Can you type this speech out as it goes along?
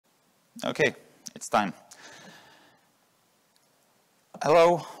Okay, it's time.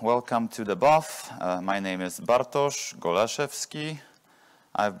 Hello, welcome to the BoF. My name is Bartosz Golaszewski.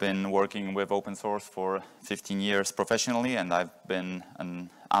 I've been working with open source for 15 years professionally, and I've been an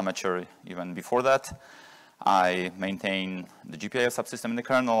amateur even before that. I maintain the GPIO subsystem in the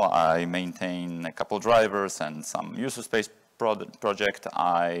kernel. I maintain a couple drivers and some user space project.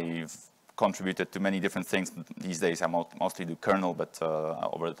 I've contributed to many different things. These days I mostly do kernel, but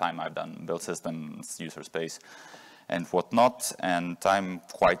over the time I've done build systems, user space, and whatnot. And I'm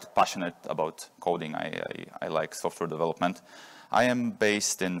quite passionate about coding. I like software development. I am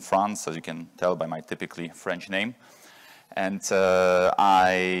based in France, as you can tell by my typically French name. And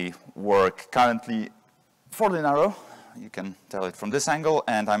I work currently for Linaro. You can tell it from this angle.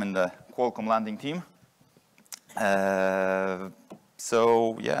 And I'm in the Qualcomm landing team.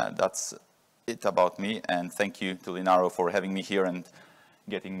 So yeah, that's it about me, and thank you to Linaro for having me here and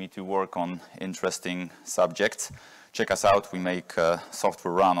getting me to work on interesting subjects. Check us out, we make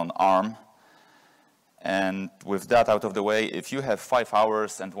software run on ARM. And with that out of the way, if you have 5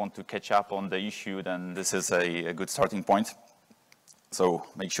 hours and want to catch up on the issue, then this is a good starting point. So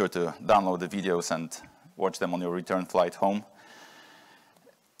make sure to download the videos and watch them on your return flight home.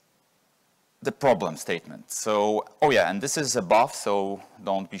 The problem statement. So, oh yeah, and this is a BoF, so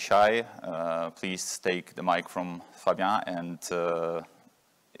don't be shy. Please take the mic from Fabien, and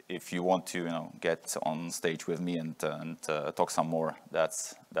if you want to, get on stage with me and talk some more,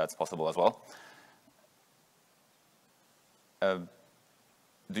 that's possible as well.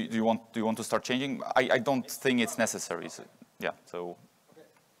 Do you want to start changing? I don't think it's necessary. So, yeah. So,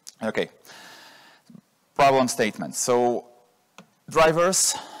 okay. Problem statement. So,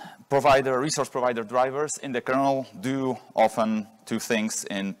 drivers. Resource provider drivers in the kernel do often two things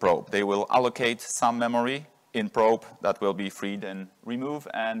in probe. They will allocate some memory in probe that will be freed in remove,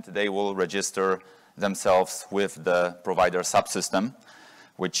 and they will register themselves with the provider subsystem,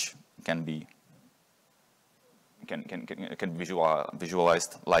 which can be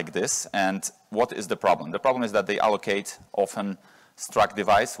visualized like this. And what is the problem? The problem is that they allocate often struct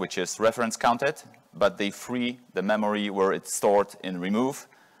device, which is reference counted, but they free the memory where it's stored in remove.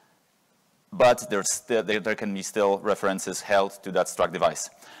 But there can be still references held to that struct device.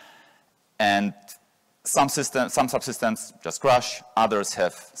 And some subsystems just crash, others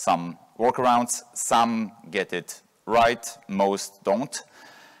have some workarounds, some get it right, most don't.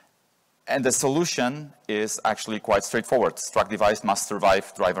 And the solution is actually quite straightforward. Struct device must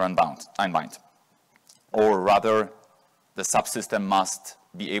survive driver unbind. Or rather, the subsystem must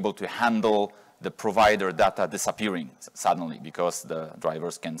be able to handle the provider data disappearing suddenly, because the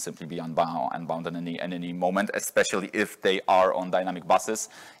drivers can simply be unbound at any moment, especially if they are on dynamic buses,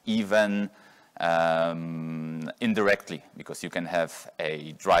 even indirectly, because you can have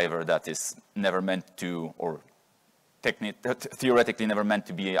a driver that is never meant to, or theoretically never meant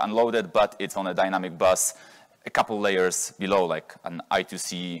to be unloaded, but it's on a dynamic bus a couple layers below, like an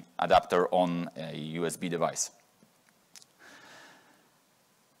I2C adapter on a USB device.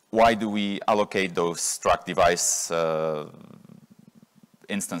 Why do we allocate those struct device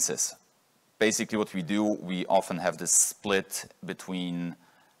instances? Basically what we do, we often have this split between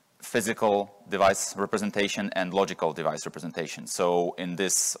physical device representation and logical device representation. So in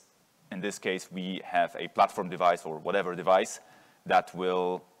this case, we have a platform device or whatever device that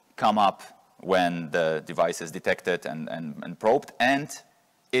will come up when the device is detected and probed, and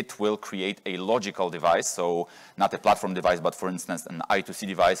it will create a logical device, so not a platform device, but for instance, an I2C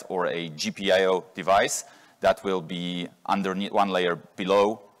device or a GPIO device that will be underneath one layer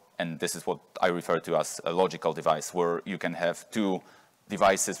below, and this is what I refer to as a logical device, where you can have two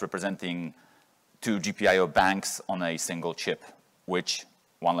devices representing two GPIO banks on a single chip, which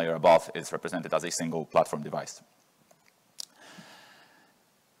one layer above is represented as a single platform device.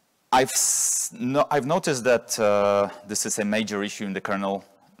 I've noticed that this is a major issue in the kernel.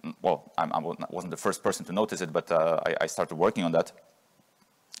 Well, I wasn't the first person to notice it, but I started working on that.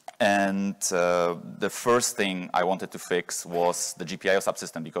 And the first thing I wanted to fix was the GPIO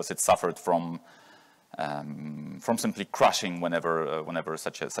subsystem, because it suffered from simply crashing whenever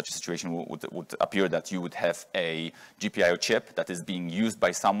such a situation would appear, that you would have a GPIO chip that is being used by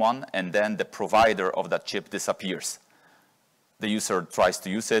someone, and then the provider of that chip disappears. The user tries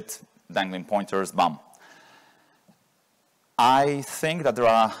to use it, dangling pointers, bam. I think that there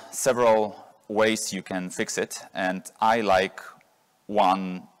are several ways you can fix it, and I like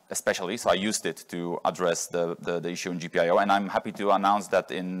one especially, so I used it to address the issue in GPIO, and I'm happy to announce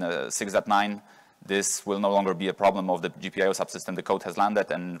that in 6.9 this will no longer be a problem of the GPIO subsystem. The code has landed,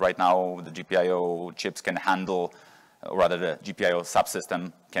 and right now the GPIO chips can handle or rather the GPIO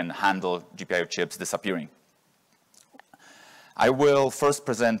subsystem can handle GPIO chips disappearing. I will first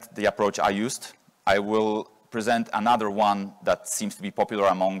present the approach I used. I will present another one that seems to be popular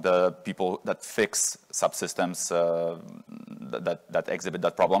among the people that fix subsystems that exhibit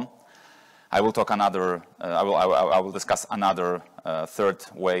that problem. I will talk another, I will discuss another third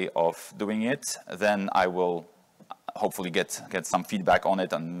way of doing it. Then I will hopefully get some feedback on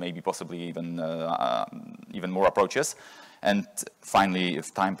it and maybe possibly even more approaches. And finally,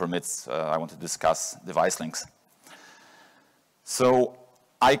 if time permits, I want to discuss device links. So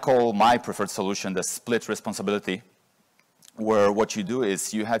I call my preferred solution the split responsibility, where what you do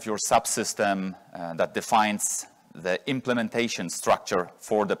is you have your subsystem that defines the implementation structure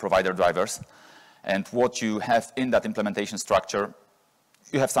for the provider drivers. And what you have in that implementation structure,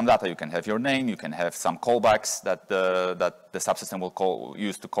 you have some data. You can have your name, you can have some callbacks that the subsystem will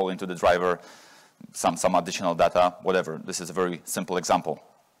use to call into the driver, some additional data, whatever. This is a very simple example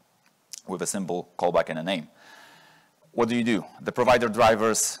with a simple callback and a name. What do? The provider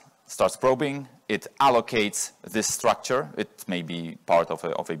drivers starts probing. It allocates this structure. It may be part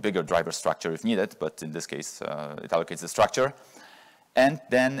of a bigger driver structure if needed, but in this case, it allocates the structure. And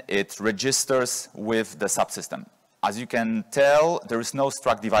then it registers with the subsystem. As you can tell, there is no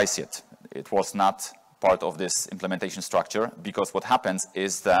struct device yet. It was not part of this implementation structure, because what happens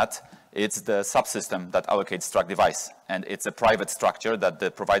is that it's the subsystem that allocates struct device, and it's a private structure that the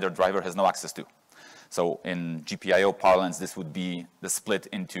provider driver has no access to. So in GPIO parlance, this would be the split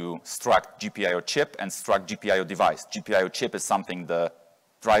into struct GPIO chip and struct GPIO device. GPIO chip is something the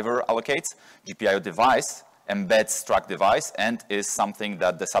driver allocates. GPIO device embeds struct device and is something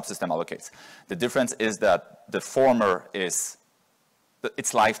that the subsystem allocates. The difference is that the former is,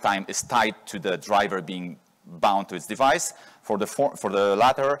 its lifetime is tied to the driver being bound to its device. For the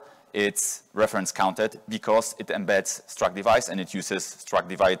latter, it's reference counted because it embeds struct device and it uses struct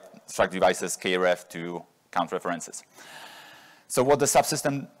device's KRF to count references. So what the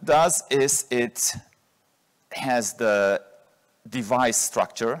subsystem does is it has the device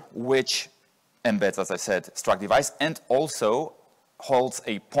structure, which embeds, as I said, struct device, and also holds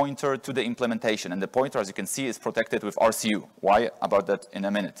a pointer to the implementation. And the pointer, as you can see, is protected with RCU. Why? About that in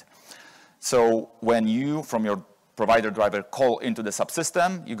a minute. So when you, from your provider driver, call into the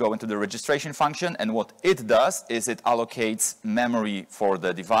subsystem, you go into the registration function, and what it does is it allocates memory for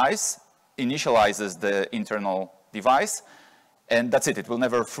the device, initializes the internal device, and that's it. It will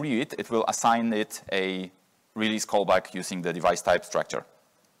never free it. It will assign it a release callback using the device type structure.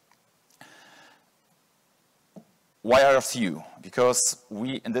 Why RCU? Because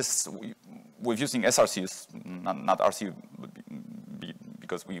with using SRCUs, not RCU,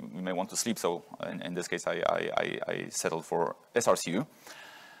 because we may want to sleep, so in this case I settled for SRCU.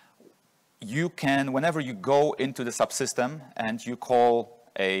 You can, whenever you go into the subsystem and you call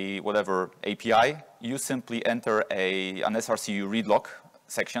a whatever API, you simply enter an SRCU read lock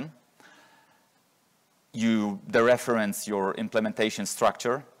section. You dereference your implementation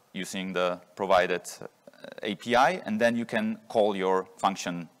structure using the provided API, and then you can call your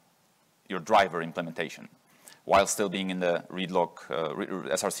function, your driver implementation, while still being in the read lock,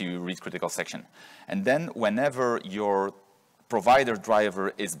 SRCU read critical section. And then whenever your provider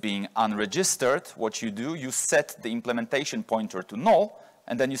driver is being unregistered, what you do, you set the implementation pointer to null,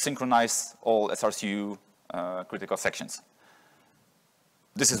 and then you synchronize all SRCU critical sections.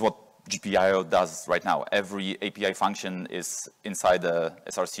 This is what GPIO does right now. Every API function is inside the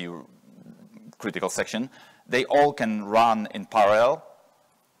SRCU critical section. They all can run in parallel,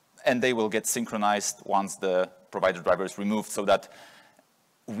 and they will get synchronized once the provider driver is removed, so that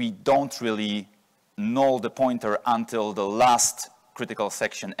we don't really null the pointer until the last critical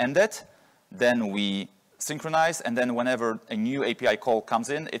section ended. Then we synchronize, and then whenever a new API call comes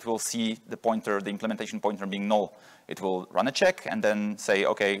in, it will see the pointer, the implementation pointer being null. It will run a check and then say,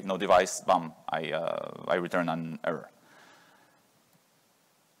 okay, no device, bam, I return an error.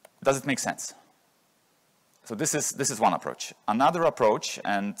 Does it make sense? So this is one approach. Another approach,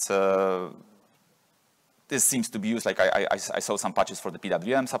 and this seems to be used, like I saw some patches for the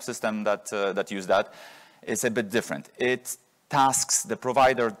PWM subsystem that use that. It's a bit different. It tasks the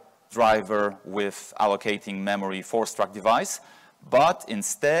provider driver with allocating memory for struct device, but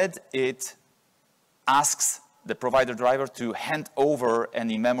instead it asks the provider driver to hand over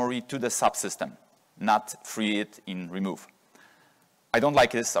any memory to the subsystem, not free it in remove. I don't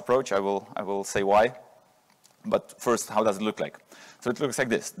like this approach. I will say why. But first, how does it look like? So it looks like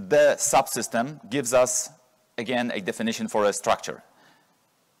this. The subsystem gives us, again, a definition for a structure,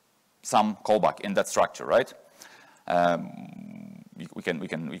 some callback in that structure, right? You we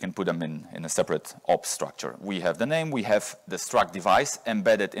can put them in a separate ops structure. We have the name, we have the struct device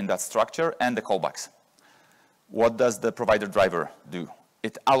embedded in that structure, and the callbacks. What does the provider driver do?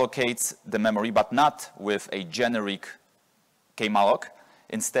 It allocates the memory, but not with a generic kmalloc.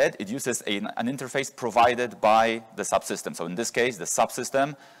 Instead, it uses an interface provided by the subsystem. So in this case, the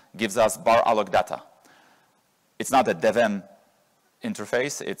subsystem gives us bar alloc data. It's not a devm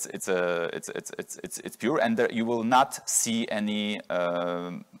interface. It's pure, and there you will not see any.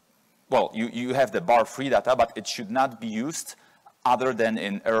 Well, you have the bar free data, but it should not be used other than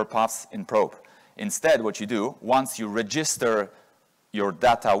in error paths in probe. Instead, what you do, once you register your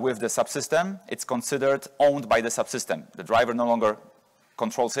data with the subsystem, it's considered owned by the subsystem. The driver no longer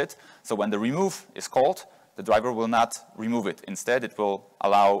controls it. So when the remove is called, the driver will not remove it. Instead, it will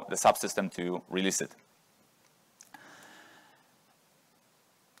allow the subsystem to release it.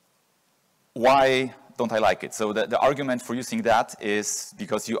 Why don't I like it? So the argument for using that is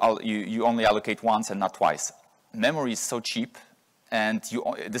because you only allocate once and not twice. Memory is so cheap, and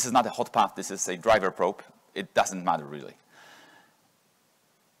this is not a hot path, this is a driver probe. It doesn't matter really.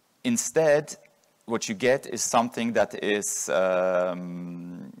 Instead, what you get is something that is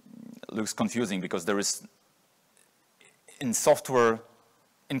looks confusing, because there is, in software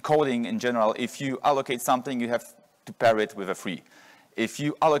encoding in general, if you allocate something, you have to pair it with a free. If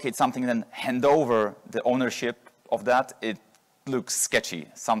you allocate something and then hand over the ownership of that, it looks sketchy.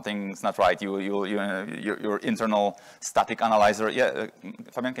 Something's not right. Your internal static analyzer. Yeah,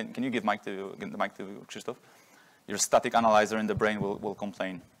 Fabian, can you give the mic to Krzysztof? Your static analyzer in the brain will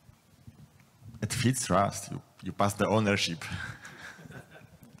complain. It feeds trust. You pass the ownership.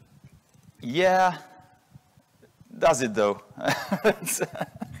 Yeah. Does it though?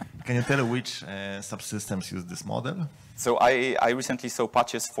 Can you tell which subsystems use this model? So I recently saw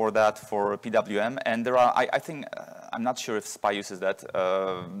patches for that for PWM, and there are, I think, I'm not sure if SPI uses that.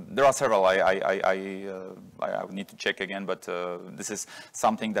 There are several. I would need to check again, but this is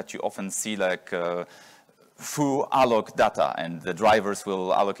something that you often see, like foo alloc data, and the drivers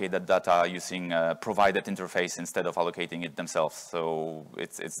will allocate that data using a provided interface instead of allocating it themselves. So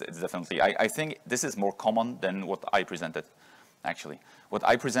it's definitely, I think this is more common than what I presented, actually. What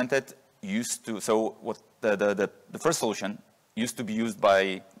I presented used to, so what the first solution used to be used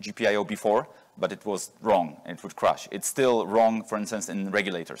by GPIO before, but it was wrong, it would crash. It's still wrong, for instance, in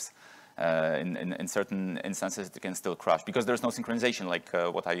regulators. In certain instances, it can still crash, because there's no synchronization like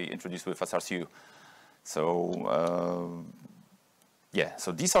what I introduced with SRCU. So, yeah,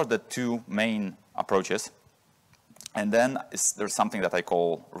 so these are the two main approaches. And then there's something that I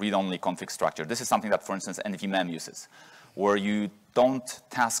call read-only config structure. This is something that, for instance, NVMem uses, where you don't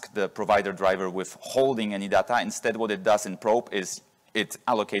task the provider driver with holding any data. Instead, what it does in probe is it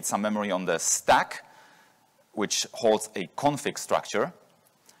allocates some memory on the stack, which holds a config structure,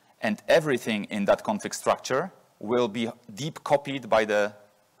 and everything in that config structure will be deep copied by the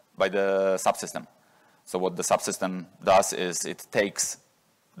subsystem. So what the subsystem does is it takes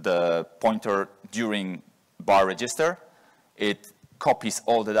the pointer during bar register, it copies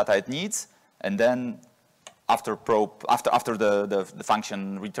all the data it needs, and then after the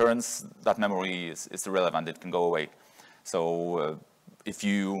function returns, that memory is irrelevant, it can go away. So if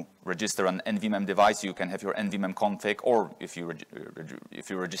you register an NVMem device, you can have your NVMem config, or if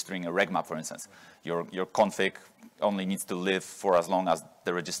you're registering a regmap, for instance, your config only needs to live for as long as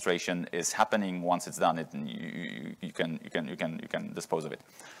the registration is happening. Once it's done, you can dispose of it.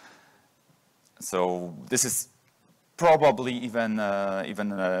 So this is probably even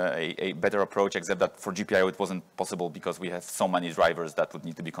a better approach, except that for GPIO it wasn't possible because we have so many drivers that would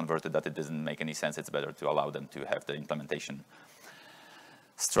need to be converted that it doesn't make any sense. It's better to allow them to have the implementation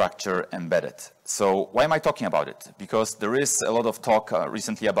structure embedded. So why am I talking about it? Because there is a lot of talk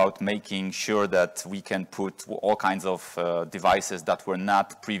recently about making sure that we can put all kinds of devices that were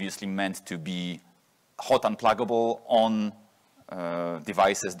not previously meant to be hot unpluggable on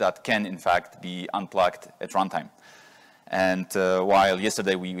devices that can in fact be unplugged at runtime. And while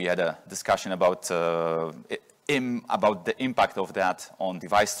yesterday we had a discussion about the impact of that on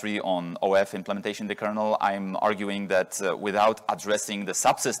device tree, on OF implementation in the kernel, I'm arguing that without addressing the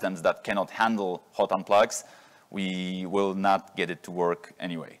subsystems that cannot handle hot unplugs, we will not get it to work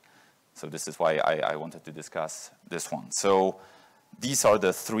anyway. So this is why I wanted to discuss this one. So these are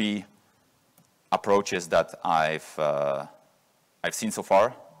the three approaches that I've seen so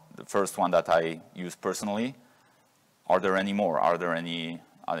far. The first one that I use personally. Are there any more? Are there any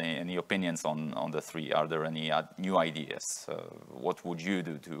opinions on the three? Are there any new ideas? What would you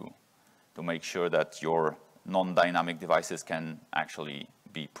do to make sure that your non-dynamic devices can actually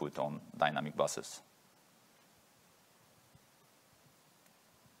be put on dynamic buses?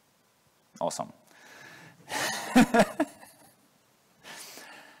 Awesome.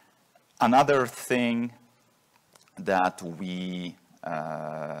 Another thing that we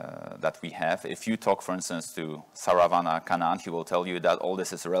have, if you talk, for instance, to Saravana Kannan, he will tell you that all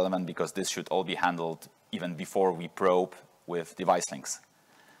this is irrelevant because this should all be handled even before we probe with device links.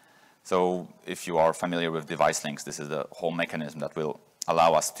 So if you are familiar with device links, this is the whole mechanism that will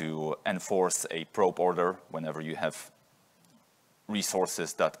allow us to enforce a probe order whenever you have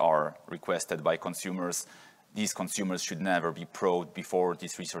resources that are requested by consumers. These consumers should never be probed before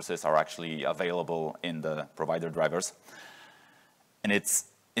these resources are actually available in the provider drivers. And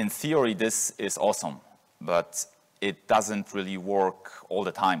in theory, this is awesome, but it doesn't really work all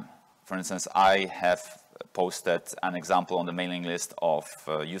the time. For instance, I have posted an example on the mailing list of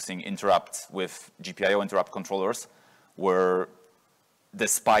using interrupt with GPIO interrupt controllers, where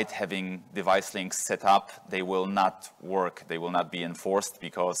despite having device links set up, they will not work, they will not be enforced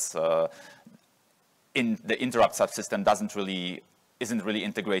because in the interrupt subsystem isn't really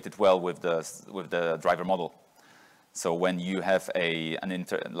integrated well with the driver model. So when you have an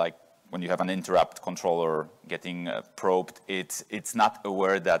interrupt controller getting probed, it's not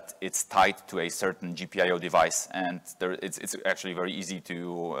aware that it's tied to a certain GPIO device, and it's actually very easy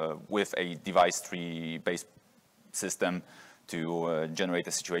to with a device tree based system to generate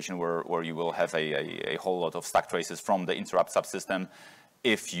a situation where you will have a whole lot of stack traces from the interrupt subsystem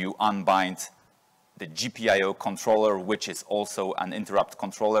if you unbind the GPIO controller, which is also an interrupt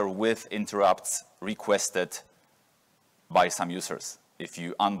controller with interrupts requested by some users. If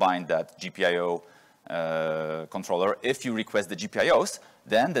you unbind that GPIO controller, if you request the GPIOs,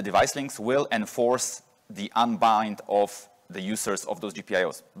 then the device links will enforce the unbind of the users of those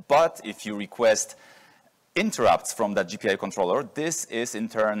GPIOs. But if you request interrupts from that GPIO controller, this is in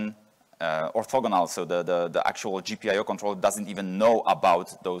turn orthogonal. So the actual GPIO controller doesn't even know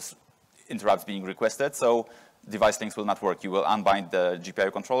about those interrupts being requested, so device links will not work. You will unbind the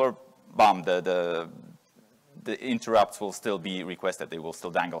GPIO controller, bam, the interrupts will still be requested, they will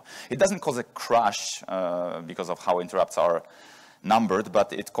still dangle. It doesn't cause a crash because of how interrupts are numbered,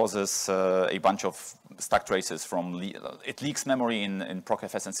 but it causes a bunch of stack traces from, it leaks memory in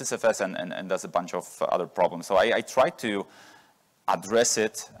procfs and sysfs and does a bunch of other problems. So I tried to address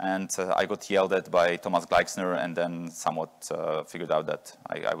it, and I got yelled at by Thomas Gleixner, and then somewhat figured out that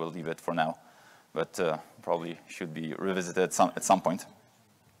I will leave it for now, but probably should be revisited at some point.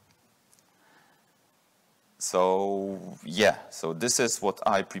 So yeah, so this is what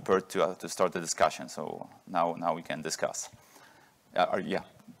I prepared to start the discussion. So now we can discuss. Yeah,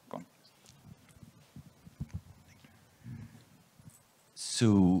 go on.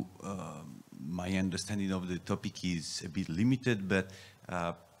 So my understanding of the topic is a bit limited, but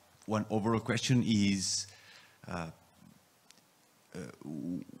one overall question is,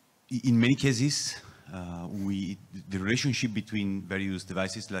 in many cases, the relationship between various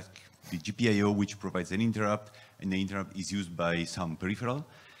devices, like the GPIO, which provides an interrupt, and the interrupt is used by some peripheral.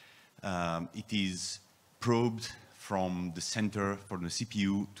 It is probed from the center, from the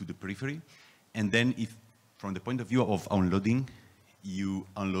CPU to the periphery. And then if, from the point of view of unloading, you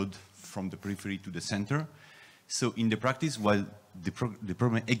unload from the periphery to the center. So in the practice, while the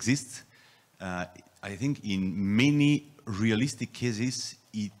problem exists, I think in many realistic cases,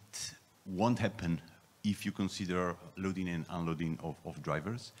 it won't happen if you consider loading and unloading of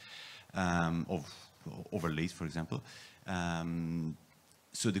drivers, of overlays, for example.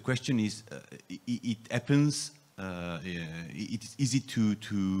 So the question is, it happens, it is easy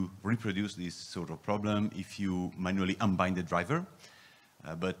to reproduce this sort of problem if you manually unbind the driver,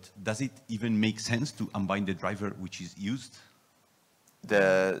 but does it even make sense to unbind the driver which is used?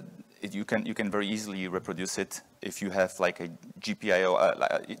 You can very easily reproduce it if you have like a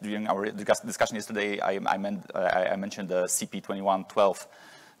GPIO. During our discussion yesterday, I mentioned the CP2112,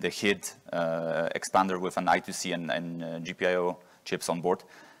 the HID expander with an I2C and GPIO chips on board.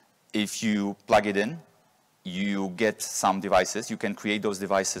 If you plug it in, you get some devices. You can create those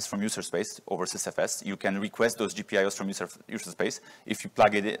devices from user space over sysfs. You can request those GPIOs from user space. If you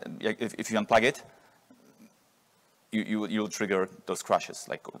plug it in, if you unplug it, you'll trigger those crashes,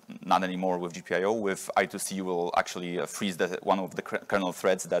 like not anymore with GPIO. With I2C, you will actually freeze one of the kernel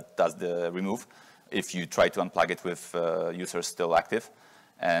threads that does the remove if you try to unplug it with users still active.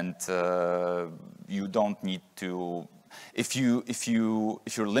 And you don't need to, if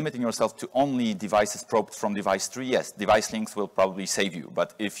you're limiting yourself to only devices probed from device tree, yes, device links will probably save you.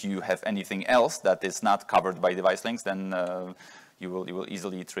 But if you have anything else that is not covered by device links, then you will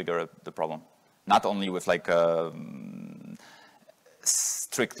easily trigger the problem. Not only with like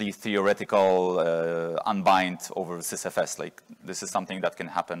strictly theoretical unbind over sysfs. Like this is something that can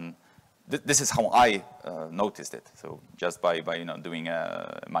happen this is how I noticed it. So just by doing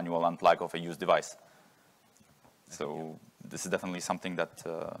a manual unplug of a used device. So this is definitely something that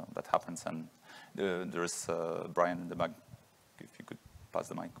that happens. And there's Brian in the back. If you could pass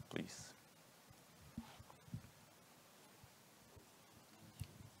the mic, please.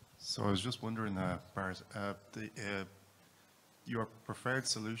 So I was just wondering, Bart, your preferred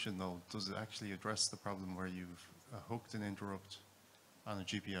solution, though, does it actually address the problem where you've hooked an interrupt on a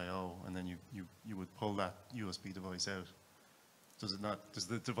GPIO and then you would pull that USB device out? Does it not? Does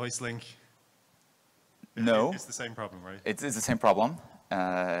the device link? No. It's the same problem, right? It's the same problem.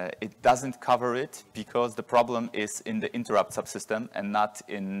 It doesn't cover it because the problem is in the interrupt subsystem and not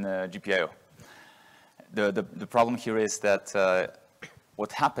in GPIO. The problem here is that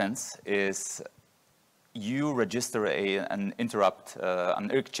what happens is you register an interrupt, an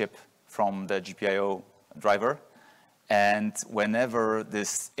IRC chip from the GPIO driver, and whenever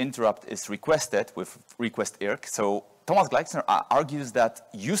this interrupt is requested with request IRC, so Thomas Gleichner argues that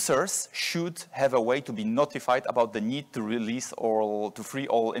users should have a way to be notified about the need to release or to free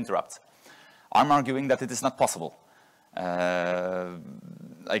all interrupts. I'm arguing that it is not possible.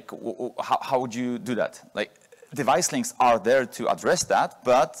 Like, how would you do that? Like, device links are there to address that,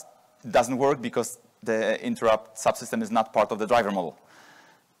 but it doesn't work because the interrupt subsystem is not part of the driver model.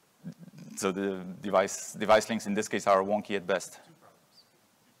 So the device links in this case are wonky at best.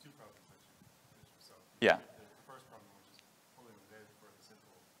 Two problems actually. Yeah. The first problem, which is pulling it out for the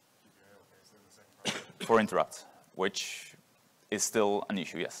simple GPIO case, and then the second problem. For interrupts, which is still an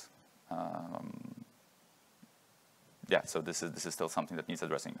issue, yes. Yeah, so this is still something that needs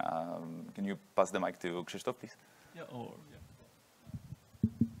addressing. Can you pass the mic to Krzysztof, please? Yeah,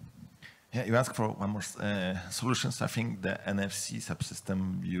 Yeah, you asked for one more solution. So I think the NFC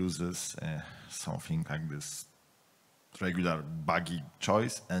subsystem uses something like this regular buggy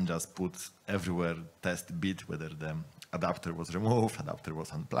choice and just puts everywhere test bit, whether the adapter was removed, adapter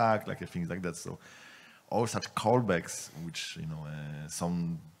was unplugged, like things like that. So all such callbacks, which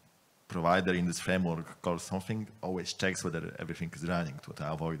some provider in this framework calls something, always checks whether everything is running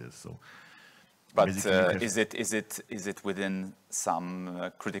to avoid this. So. But is it within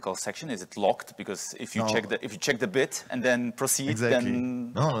some critical section? Is it locked? Because if you check the bit and then proceed, exactly.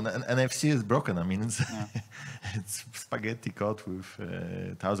 then no, NFC is broken. I mean, it's it's spaghetti code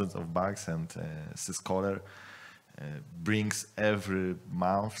with thousands of bugs, and Syscaller brings every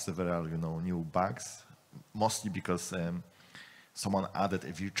month several new bugs, mostly because someone added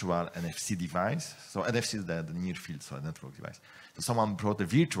a virtual NFC device. So NFC is the near field, so a network device. So someone brought a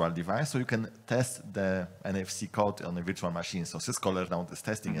virtual device, so you can test the NFC code on a virtual machine. So Syscaller now is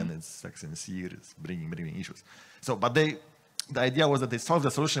testing, and it's like sincere, it's bringing issues. So, but the idea was that they solved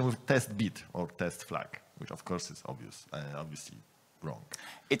the solution with test bit or test flag, which of course is obviously wrong.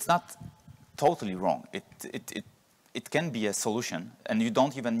 It's not totally wrong. It can be a solution, and you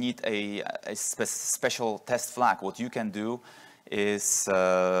don't even need a special test flag. What you can do is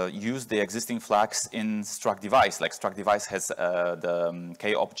use the existing flags in struct device. Like struct device has the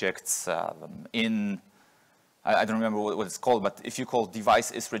K objects in, I don't remember what it's called, but if you call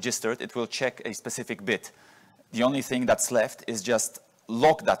device is registered, it will check a specific bit. The only thing that's left is just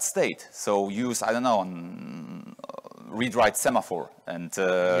lock that state. So use, I don't know, read-write semaphore. And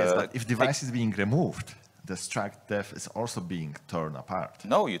yes, but if device is being removed, the struct def is also being torn apart.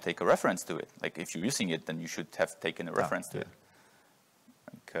 No, you take a reference to it. Like if you're using it, then you should have taken a reference to it.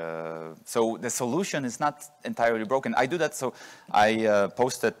 So the solution is not entirely broken. I do that, so I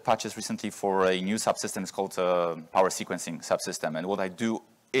posted patches recently for a new subsystem. It's called power sequencing subsystem. And what I do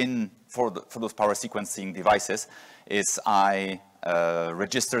for those power sequencing devices is I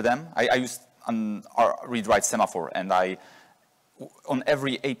register them. I use an read-write semaphore, and on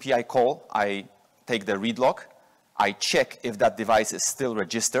every API call, I take the read log. I check if that device is still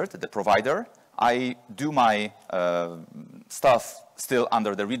registered, the provider. I do my stuff still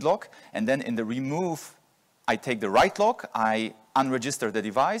under the read log, and then in the remove, I take the write log, I unregister the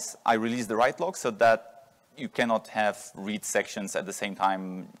device, I release the write log so that you cannot have read sections at the same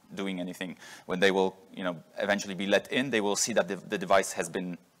time doing anything. When they will eventually be let in, they will see that the device has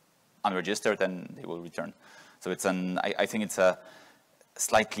been unregistered and they will return. So it's I think it's a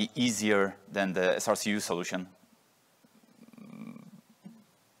slightly easier than the SRCU solution.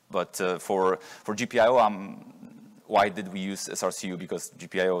 But for GPIO, why did we use SRCU? Because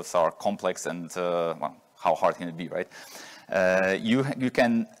GPIOs are complex and, well, how hard can it be, right? You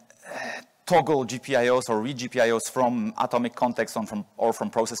can toggle GPIOs or read GPIOs from atomic context or from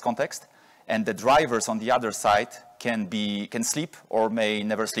process context, and the drivers on the other side can sleep or may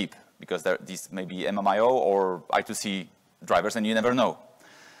never sleep, because these may be MMIO or I2C drivers, and you never know.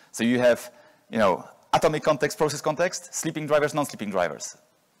 So you have, you know, atomic context, process context, sleeping drivers, non-sleeping drivers.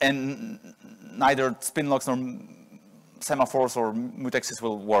 And neither spin locks nor semaphores or mutexes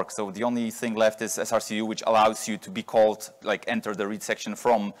will work. So the only thing left is SRCU, which allows you to be called, like enter the read section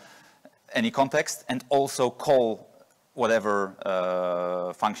from any context and also call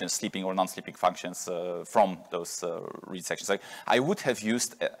whatever functions, sleeping or non-sleeping functions from those read sections. Like, I would have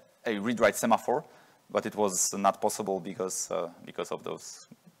used a read-write semaphore, but it was not possible because of those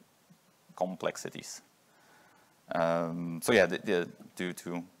complexities. So yeah,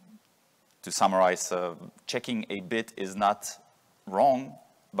 to summarize, checking a bit is not wrong,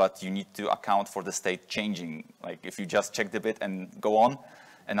 but you need to account for the state changing. Like if you just check the bit and go on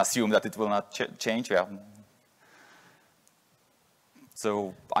and assume that it will not change, yeah.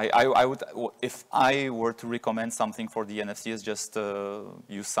 So I would, if I were to recommend something for the NFC, is just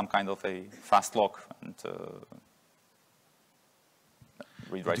use some kind of a fast lock and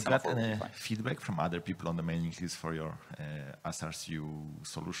read-write Did you get semaphore. any feedback from other people on the mailing list for your SRCU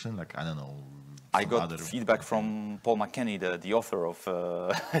solution? Like, I don't know. I got feedback from Paul McKenney, the author of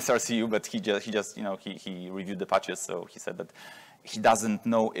SRCU, but he just you know, he reviewed the patches, so he said that he doesn't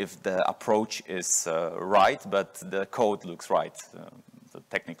know if the approach is right, but the code looks right. So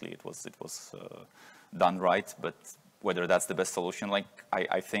technically, it was done right, but whether that's the best solution, like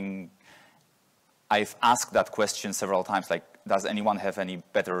I think I've asked that question several times. Like, does anyone have any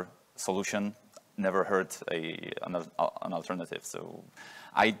better solution? Never heard an alternative. So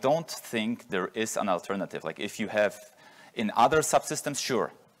I don't think there is an alternative. Like if you have in other subsystems,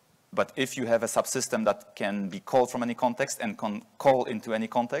 sure. But if you have a subsystem that can be called from any context and can call into any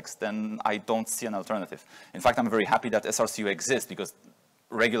context, then I don't see an alternative. In fact, I'm very happy that SRCU exists because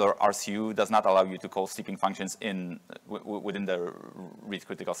regular RCU does not allow you to call sleeping functions within the read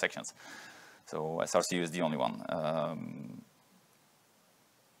critical sections. So SRCU is the only one.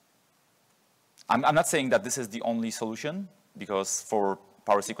 I'm not saying that this is the only solution, because for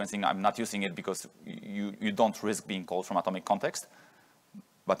power sequencing, I'm not using it because you don't risk being called from atomic context.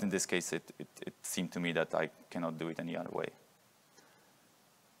 But in this case, it seemed to me that I cannot do it any other way.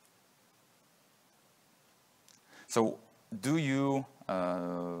 So do you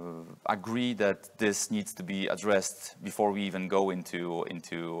agree that this needs to be addressed before we even go into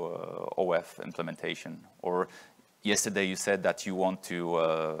OF implementation? Or yesterday you said that you want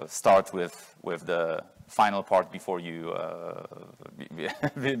to start with the final part before you,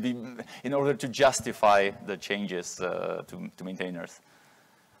 in order to justify the changes to maintainers.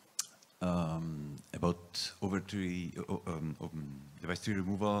 About device tree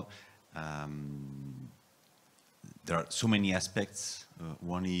removal, there are so many aspects.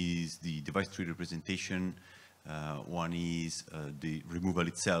 One is the device tree representation. One is the removal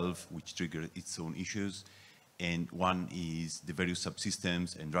itself, which triggers its own issues. And one is the various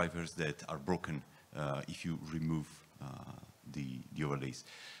subsystems and drivers that are broken if you remove the overlays.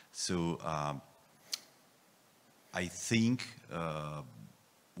 So I think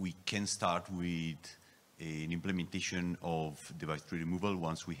we can start with an implementation of device tree removal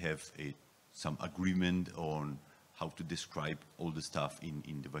once we have some agreement on how to describe all the stuff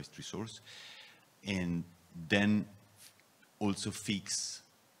in device tree source, and then also fix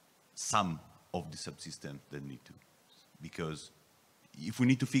some of the subsystems that need to. Because if we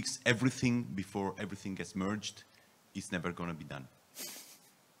need to fix everything before everything gets merged, it's never going to be done.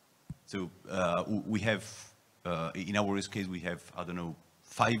 So we have, in our use case, we have, I don't know,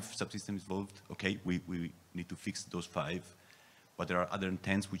 5 subsystems involved. Okay, we need to fix those 5, but there are other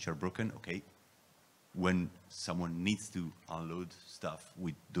 10 which are broken. Okay, when someone needs to unload stuff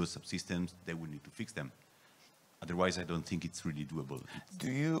with those subsystems, they will need to fix them. Otherwise, I don't think it's really doable.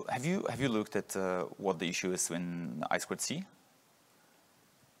 Have you looked at what the issue is in I2C?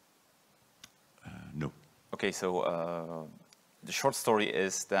 No. Okay, so the short story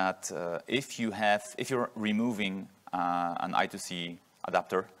is that if you're removing an I2C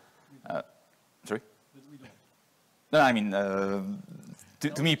adapter, sorry? But we don't. No, I mean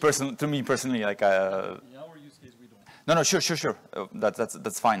to me personally, like. In our use case, we don't. No, sure.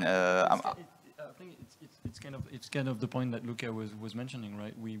 That's fine. I think it's kind of the point that Luca was mentioning,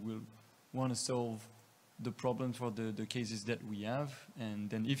 right? We will want to solve the problems for the cases that we have,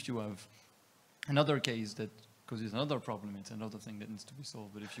 and then if you have another case that causes another problem, it's another thing that needs to be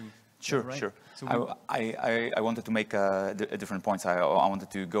solved. But if you Sure. So I wanted to make a different point. I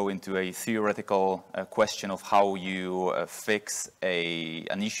wanted to go into a theoretical question of how you fix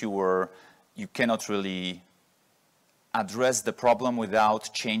an issue where you cannot really address the problem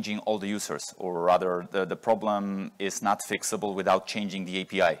without changing all the users, or rather the problem is not fixable without changing the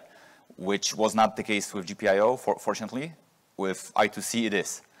API, which was not the case with GPIO, fortunately. With I2C it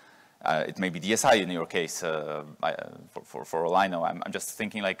is. It may be DSI in your case, for all I know. I'm just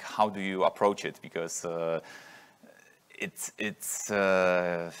thinking, like, how do you approach it? Because it's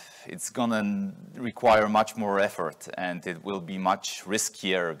gonna require much more effort, and it will be much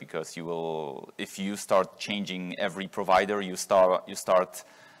riskier, because if you start changing every provider, you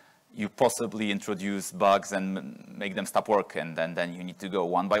possibly introduce bugs and make them stop work, and then you need to go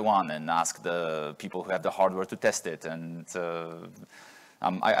one by one and ask the people who have the hardware to test it. And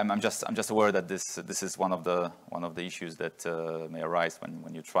I'm just aware that this is one of the issues that may arise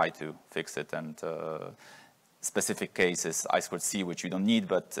when you try to fix it. And specific cases I2C, which you don't need,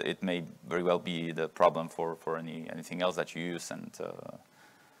 but it may very well be the problem for anything else that you use. And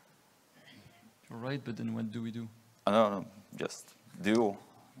You're right, but then what do we do? no, just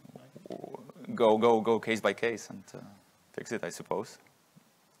go case by case and fix it, I suppose.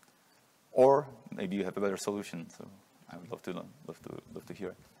 Or maybe you have a better solution. So I would love to hear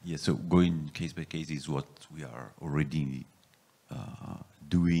it. Yeah, so going case by case is what we are already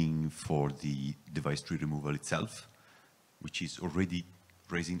doing for the device tree removal itself, which is already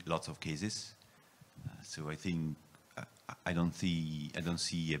raising lots of cases. So I think I don't see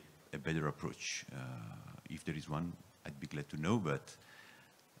a better approach. If there is one, I'd be glad to know. But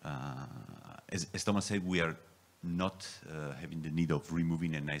as Thomas said, we are not having the need of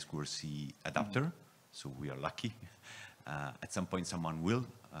removing an I2C adapter, so we are lucky. At some point, someone will,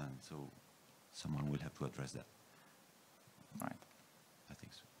 and so someone will have to address that. Right. I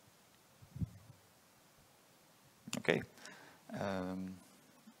think so. Okay.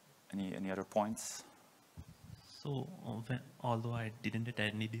 Any other points? So, although I didn't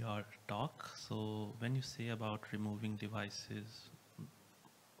attend your talk, so when you say about removing devices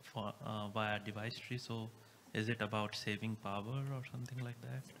for via device tree, so is it about saving power or something like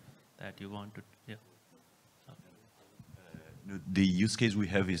that you want to? Yeah. No, the use case we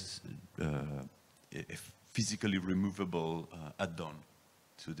have is a physically removable add-on,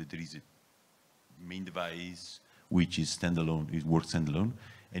 so that there is a main device which is standalone, it works standalone,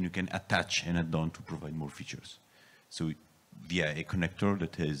 and you can attach an add-on to provide more features. So via a connector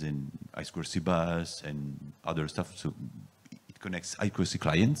that has an I2C bus and other stuff, so it connects I2C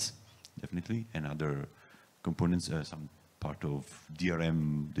clients, definitely, and other components, some part of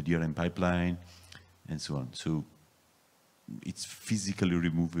DRM, the DRM pipeline, and so on. So it's physically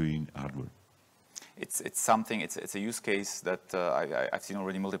removing hardware. It's something. It's a use case that I've seen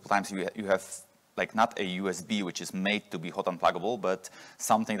already multiple times. You have like not a USB which is made to be hot unpluggable, but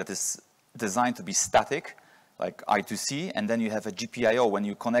something that is designed to be static, like I2C, and then you have a GPIO. When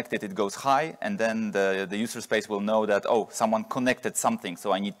you connect it, it goes high, and then the user space will know that, oh, someone connected something,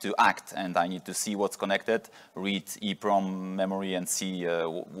 so I need to act, and I need to see what's connected, read EEPROM memory, and see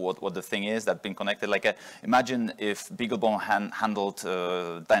what the thing is that's been connected. Like imagine if BeagleBone handled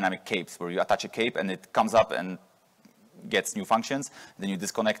dynamic capes, where you attach a cape, and it comes up and gets new functions, then you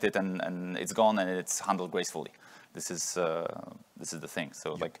disconnect it, and it's gone, and it's handled gracefully. This is the thing.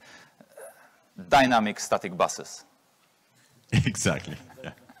 So like dynamic static buses. Exactly.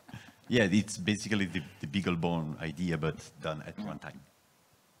 Yeah. Yeah, it's basically the BeagleBone idea, but done at one time.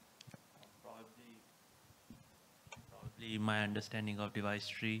 Probably my understanding of device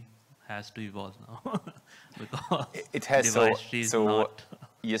tree has to evolve now. Because it has. device tree is not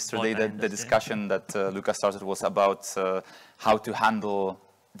yesterday, what I the discussion that Lucas started was about how to handle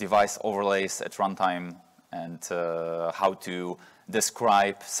device overlays at runtime, and how to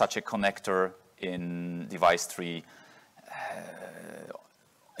describe such a connector in device tree,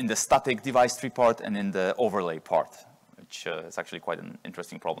 in the static device tree part and in the overlay part, which is actually quite an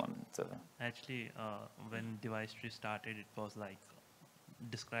interesting problem. Actually, when device tree started, it was like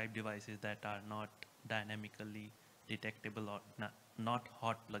describe devices that are not dynamically detectable or not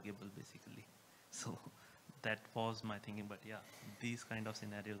hot pluggable, basically. So that was my thinking. But yeah, these kind of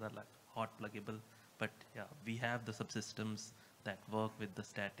scenarios are like hot pluggable. But yeah, we have the subsystems that work with the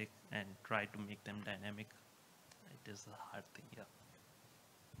static and try to make them dynamic. It is a hard thing, yeah.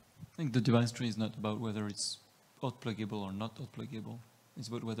 I think the device tree is not about whether it's hot pluggable or not hot pluggable. It's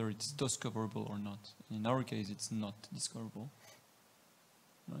about whether it's discoverable or not. In our case, it's not discoverable,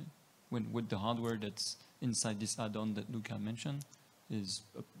 right? When with the hardware that's inside this add-on that Luca mentioned is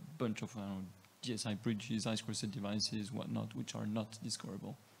a bunch of DSI bridges, I2C devices, whatnot, which are not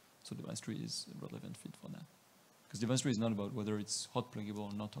discoverable. So device tree is a relevant fit for that. Because device tree is not about whether it's hot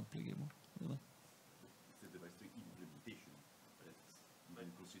pluggable or not hot pluggable, really. It's a device tree implementation, but it's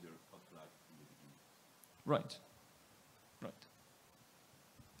then considered hot plug in the beginning. Right. Right.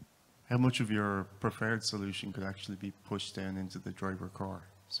 How much of your preferred solution could actually be pushed down into the driver core?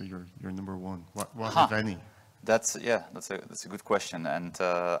 So your number one, what if any? That's a good question, and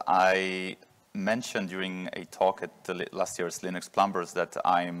I mentioned during a talk at the last year's Linux Plumbers that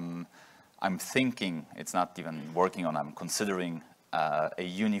I'm thinking, it's not even working on, I'm considering a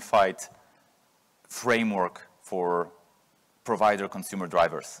unified framework for provider consumer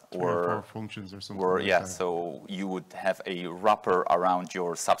drivers, or functions or something. Or yeah, so you would have a wrapper around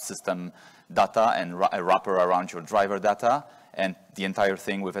your subsystem data and a wrapper around your driver data, and the entire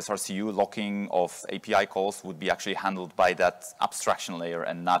thing with SRCU locking of API calls would be actually handled by that abstraction layer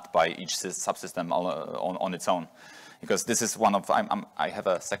and not by each subsystem on its own. Because this is one of, I have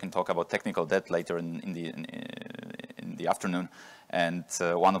a second talk about technical debt later in the afternoon, and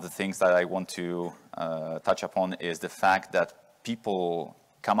one of the things that I want to touch upon is the fact that people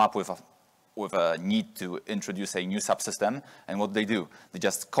come up with a need to introduce a new subsystem, and what they do, they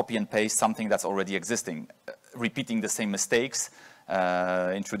just copy and paste something that's already existing, repeating the same mistakes,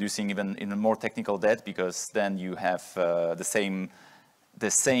 introducing even more technical debt, because then you have the same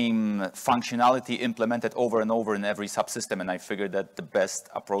functionality implemented over and over in every subsystem, and I figured that the best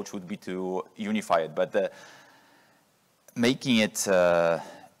approach would be to unify it. But making it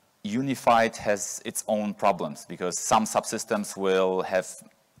unified has its own problems, because some subsystems will have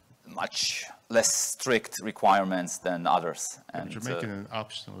much less strict requirements than others. And you're making an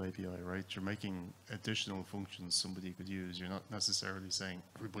optional API, right? You're making additional functions somebody could use. You're not necessarily saying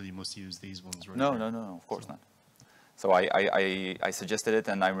everybody must use these ones, right? No, of course not. So I suggested it,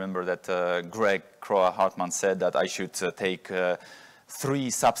 and I remember that Greg Kroah-Hartman said that I should take 3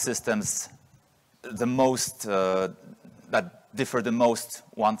 subsystems, the most that differ the most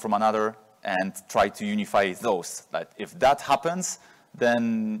one from another, and try to unify those. That if that happens,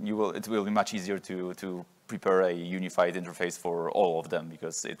 then it will be much easier to prepare a unified interface for all of them,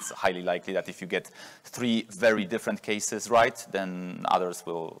 because it's highly likely that if you get 3 very different cases right, then others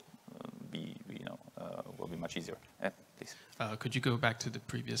will be much easier. Please. Could you go back to the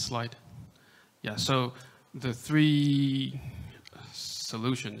previous slide? Yeah, so the 3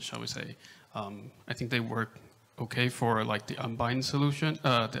 solutions, shall we say, I think they work okay for like the unbind solution,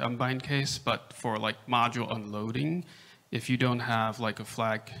 the unbind case, but for like module unloading, if you don't have like a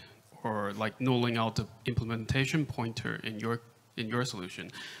flag or like nulling out the implementation pointer in your solution,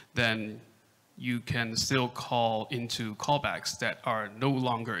 then you can still call into callbacks that are no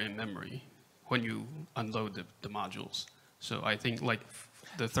longer in memory when you unload the modules. So I think like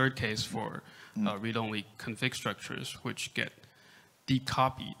the third case for read-only config structures, which get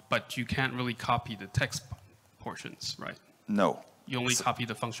decopied, but you can't really copy the text portions, right? No. You only copy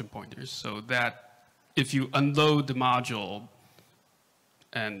the function pointers. So that if you unload the module,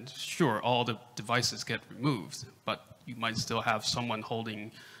 and sure, all the devices get removed, but you might still have someone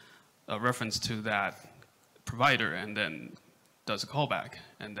holding a reference to that provider and then does a callback,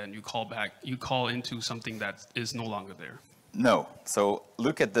 and then you call into something that is no longer there. No. So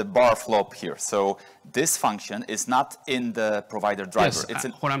look at the bar flop here. So this function is not in the provider driver. Yes,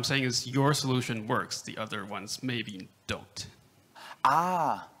 what I'm saying is your solution works. The other ones maybe don't.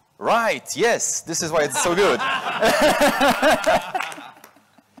 Ah, right. Yes. This is why it's so good.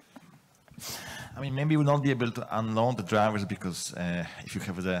 I mean, maybe you will not be able to unload the drivers, because if you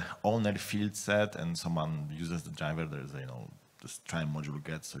have the owner field set and someone uses the driver, there's this try module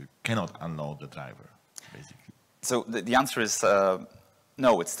get, so you cannot unload the driver, basically. So the answer is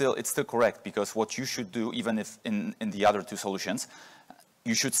no. It's still correct, because what you should do, even if in the other 2 solutions,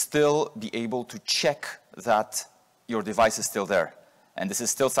 you should still be able to check that your device is still there. And this is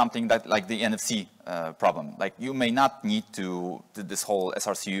still something that, like the NFC problem, like you may not need to do this whole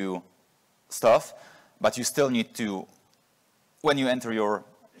SRCU stuff, but you still need to, when you enter your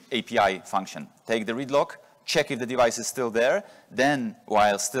API function, take the read log, check if the device is still there, then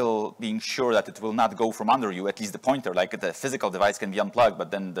while still being sure that it will not go from under you, at least the pointer, like the physical device can be unplugged, but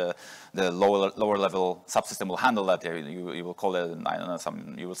then the lower level subsystem will handle that. You will call it, I don't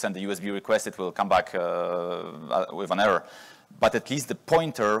know, you will send a USB request, it will come back with an error. But at least the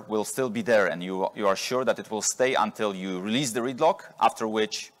pointer will still be there, and you are sure that it will stay until you release the read lock, after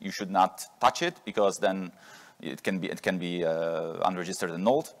which you should not touch it, because then it can be unregistered and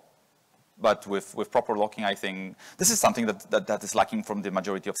nulled. But with proper locking, I think this is something that is lacking from the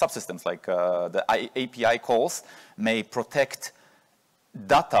majority of subsystems. Like the API calls may protect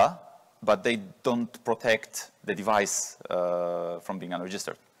data, but they don't protect the device from being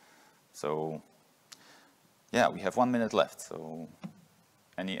unregistered. So yeah, we have 1 minute left. So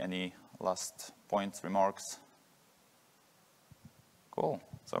any last points, remarks? Cool.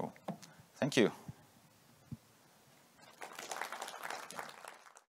 So thank you.